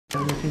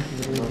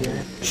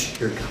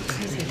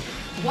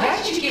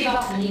Why did you give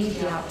up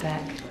leaving the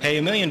Outback? Hey,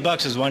 $1 million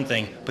is one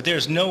thing, but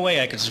there's no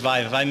way I could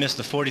survive if I missed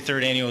the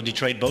 43rd annual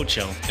Detroit Boat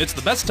Show. It's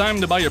the best time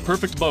to buy your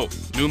perfect boat.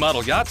 New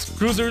model yachts,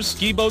 cruisers,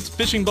 ski boats,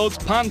 fishing boats,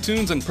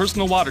 pontoons, and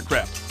personal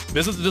watercraft.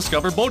 Visit the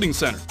Discover Boating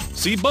Center.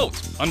 See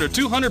boats, under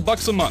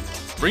 $200 a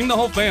month. Bring the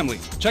whole family.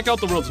 Check out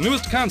the world's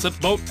newest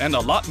concept boat and a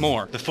lot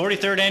more. The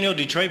 43rd annual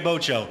Detroit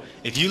Boat Show.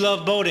 If you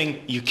love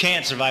boating, you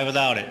can't survive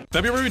without it.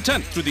 February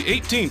 10th through the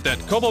 18th at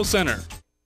Cobo Center.